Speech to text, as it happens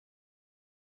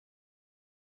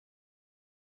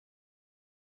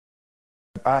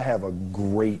I have a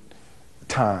great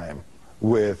time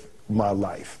with my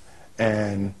life,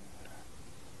 and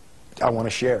I want to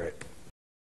share it.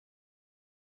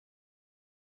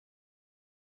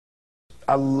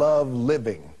 I love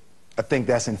living. I think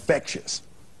that's infectious.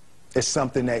 It's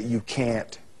something that you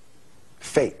can't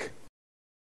fake.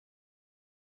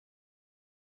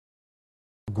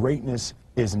 Greatness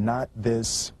is not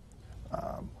this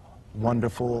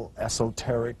wonderful,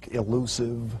 esoteric,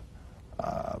 elusive,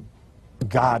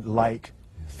 God-like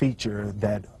feature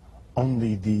that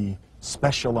only the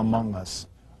special among us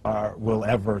will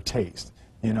ever taste.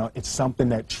 You know, it's something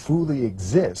that truly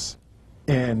exists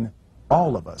in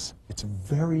all of us. It's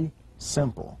very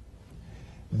simple.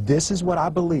 This is what I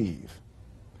believe,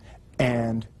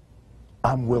 and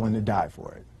I'm willing to die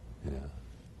for it. Yeah.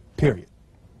 Period.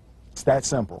 It's that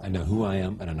simple. I know who I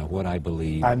am, and I know what I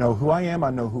believe. I know who I am, I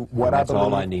know what I believe. That's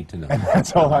all I need to know. And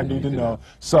that's all I need to know.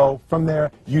 So from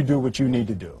there, you do what you need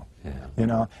to do. Yeah. You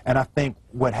know, and I think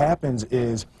what happens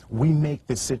is we make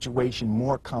the situation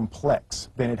more complex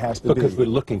than it has to be. Because we're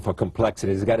looking for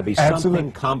complexity. There's got to be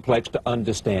something complex to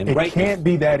understand. It can't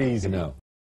be that easy. No.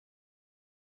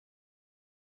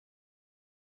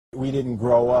 We didn't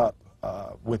grow up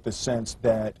with the sense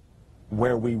that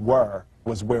where we were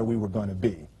was where we were going to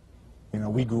be. You know,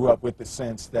 we grew up with the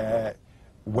sense that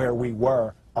where we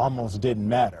were almost didn't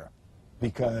matter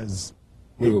because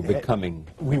we were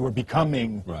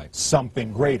becoming right.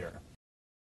 something greater.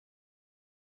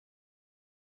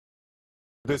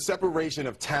 The separation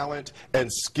of talent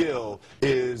and skill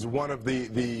is one of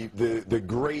the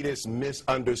greatest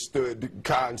misunderstood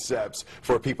concepts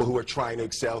for people who are trying to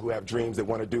excel, who have dreams, that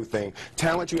want to do things.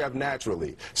 Talent you have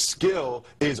naturally. Skill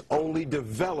is only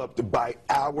developed by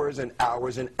hours and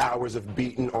hours and hours of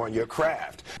beating on your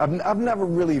craft. I've never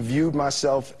really viewed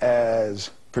myself as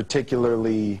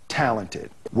particularly talented.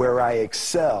 Where I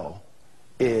excel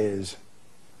is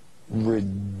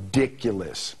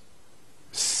ridiculous,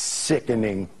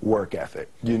 sickening work ethic.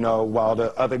 You know, while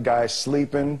the other guy's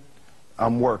sleeping,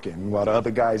 I'm working. While the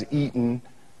other guy's eating,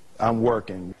 I'm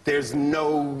working. There's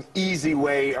no easy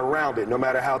way around it. No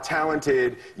matter how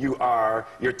talented you are,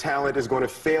 your talent is going to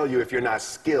fail you if you're not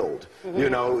skilled. You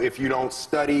know, if you don't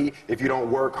study, if you don't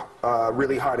work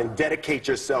really hard and dedicate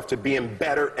yourself to being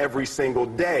better every single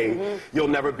day, you'll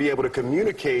never be able to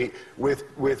communicate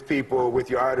with people, with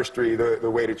your artistry, the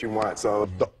way that you want. So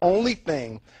the only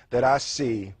thing that I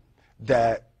see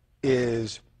that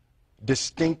is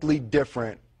distinctly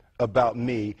different about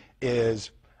me is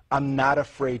I'm not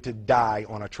afraid to die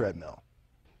on a treadmill.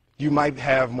 You might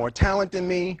have more talent than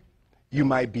me, you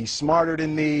might be smarter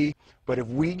than me, but if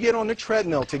we get on the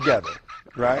treadmill together,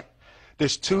 right,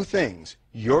 there's two things.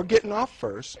 You're getting off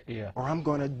first, or I'm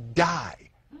going to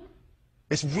die.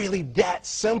 It's really that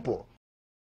simple.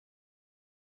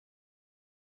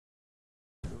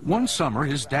 One summer,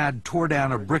 his dad tore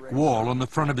down a brick wall on the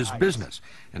front of his business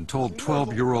and told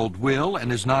 12-year-old Will and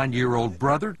his 9-year-old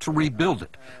brother to rebuild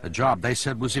it, a job they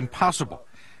said was impossible.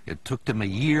 It took them a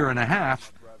year and a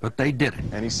half, but they did it.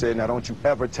 And he said, now don't you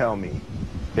ever tell me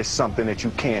it's something that you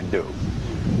can't do.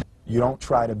 You don't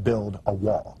try to build a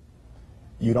wall.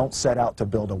 You don't set out to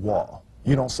build a wall.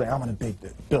 You don't say, I'm going to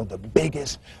build the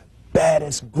biggest,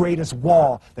 baddest, greatest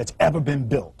wall that's ever been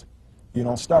built. You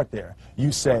don't start there.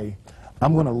 You say,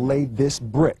 I'm going to lay this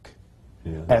brick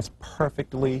as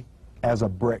perfectly as a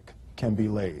brick can be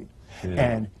laid.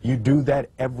 And you do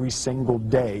that every single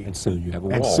day. And soon you have a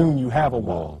wall. And soon you have a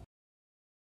wall.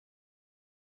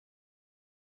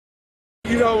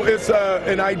 you know, it's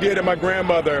an idea that my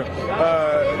grandmother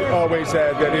always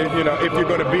had, that, you know, if you're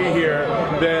going to be here,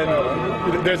 then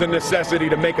there's a necessity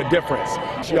to make a difference.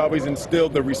 She always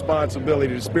instilled the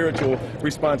responsibility, the spiritual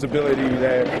responsibility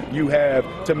that you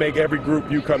have to make every group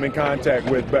you come in contact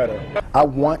with better. I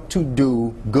want to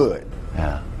do good.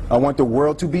 Yeah. I want the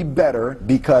world to be better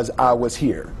because I was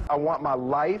here. I want my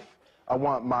life, I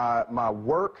want my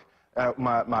work,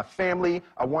 my family,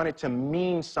 I want it to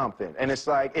mean something. And it's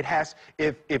like, it has,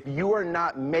 if you are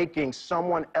not making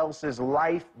someone else's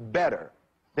life better,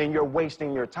 then you're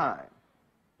wasting your time.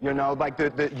 You know, like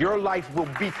your life will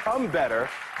become better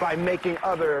by making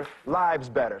other lives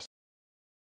better.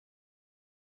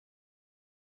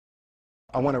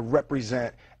 I want to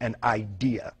represent an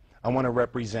idea. I want to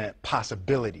represent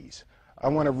possibilities. I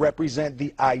want to represent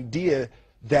the idea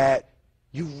that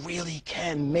you really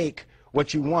can make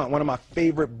what you want. One of my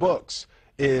favorite books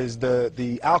is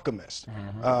The Alchemist,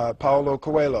 Paulo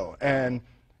Coelho. And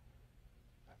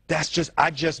that's just,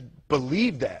 I just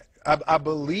believe that. I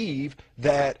believe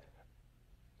that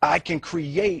I can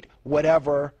create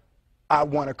whatever I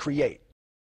want to create.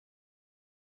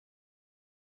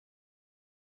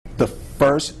 The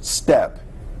first step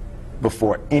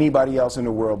before anybody else in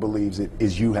the world believes it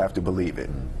is you have to believe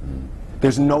it.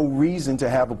 There's no reason to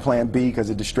have a plan B because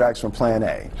it distracts from plan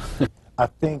A. I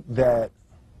think that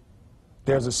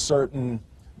there's a certain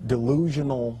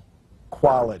delusional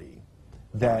quality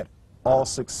that all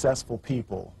successful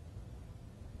people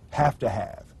have to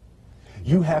have.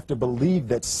 You have to believe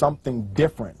that something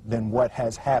different than what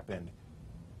has happened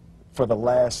for the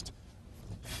last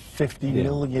 50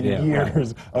 million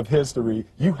years of history.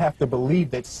 You have to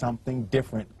believe that something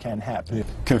different can happen.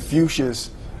 Confucius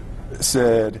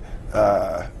said,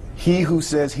 he who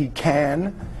says he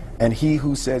can and he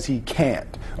who says he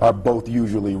can't are both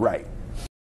usually right.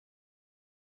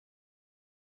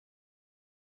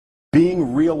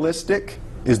 Being realistic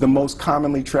is the most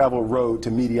commonly traveled road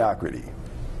to mediocrity.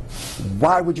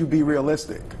 Why would you be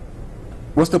realistic?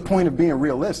 What's the point of being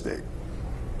realistic?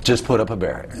 Just put up a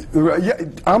barrier. Yeah,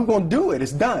 I'm going to do it.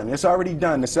 It's done. It's already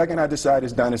done. The second I decide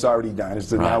it's done, it's already done.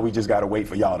 So now we just got to wait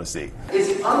for y'all to see.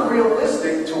 It's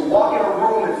unrealistic to walk in a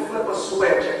room and flip a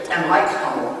switch and lights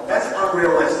come on. That's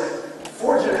unrealistic.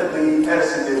 Fortunately,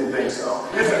 Edison didn't think so.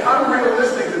 It's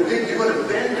unrealistic to think you're going to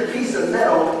bend a piece of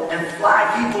metal and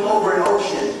fly people over an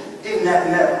ocean in that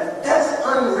metal. That's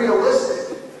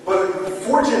unrealistic. But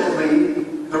fortunately,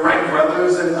 the Wright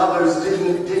brothers and others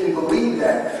didn't believe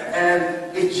that.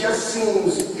 And it just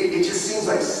seems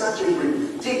like such a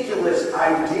ridiculous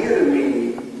idea to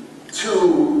me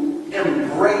to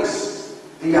embrace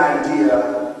the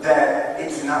idea that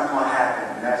it's not going to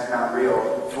happen and that's not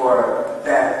real for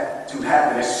that to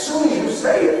happen. As soon as you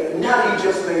say it, now you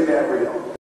just made that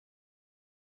real.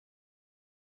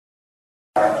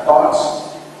 Our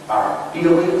thoughts, our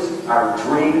feelings, our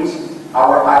dreams,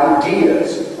 our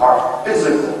ideas are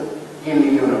physical in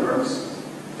the universe.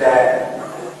 That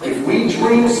if we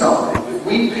dream something, if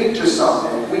we picture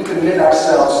something, if we commit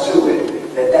ourselves to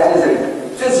it, that is a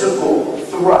physical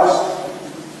thrust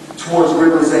towards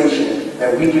realization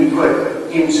that we can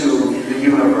put into the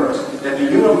universe. That the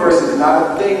universe is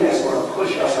not a thing that's going to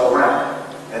push us around.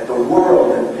 That the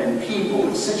world and people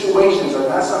and situations are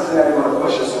not something that are going to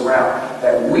push us around.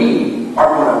 That we are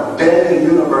going to bend the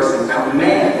universe and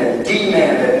command and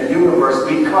demand that the universe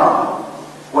become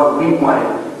what we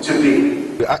want it to be.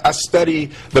 I study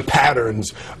the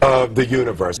patterns of the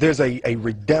universe. There's a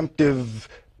redemptive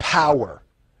power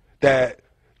that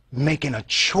making a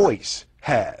choice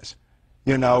has,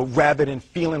 you know, rather than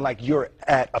feeling like you're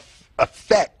at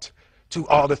effect to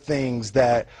all the things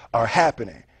that are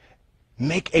happening.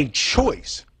 Make a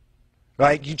choice,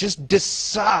 right? You just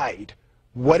decide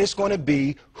what it's going to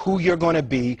be, who you're going to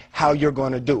be, how you're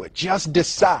going to do it. Just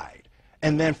decide.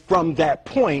 And then from that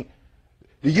point,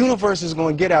 the universe is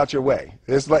going to get out your way.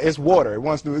 It's like it's water. It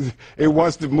wants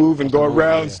to move and go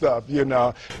around stuff, you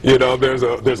know. You know, there's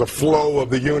a flow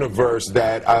of the universe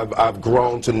that I've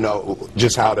grown to know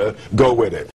just how to go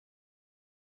with it.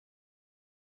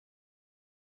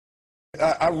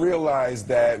 I realize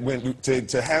that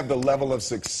to have the level of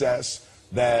success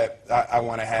that I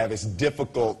want to have, it's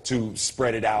difficult to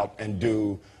spread it out and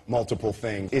do multiple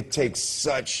things. It takes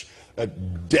such a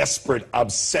desperate,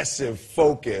 obsessive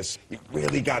focus. You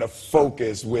really got to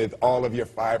focus with all of your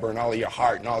fiber and all of your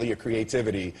heart and all of your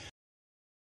creativity.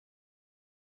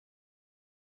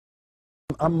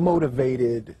 I'm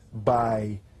motivated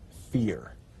by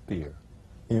fear. Fear.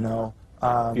 You know?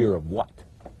 Fear of what?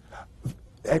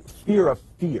 Fear of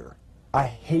fear. I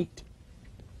hate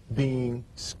being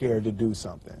scared to do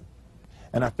something.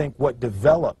 And I think what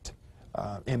developed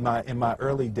in my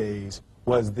early days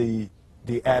was the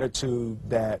attitude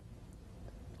that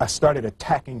I started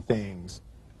attacking things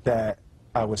that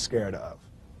I was scared of.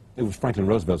 It was Franklin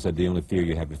Roosevelt said the only fear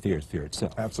you have to fear is fear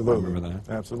itself. Absolutely. Remember that?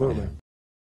 Absolutely.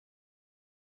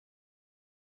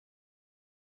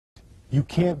 Yeah. You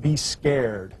can't be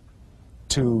scared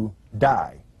to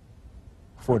die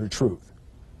for the truth.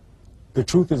 The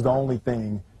truth is the only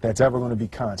thing that's ever going to be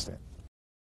constant.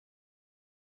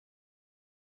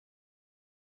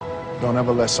 Don't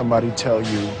ever let somebody tell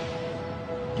you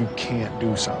you can't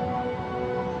do something.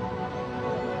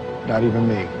 Not even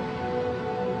me.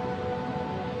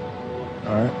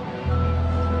 All right?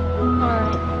 All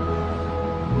right.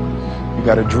 You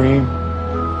got a dream,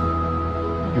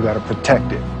 you got to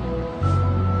protect it.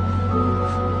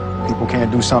 People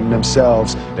can't do something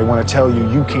themselves. They want to tell you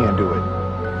you can't do it.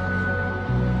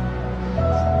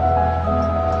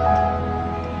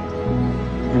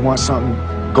 You want something,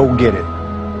 go get it.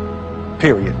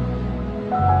 Period.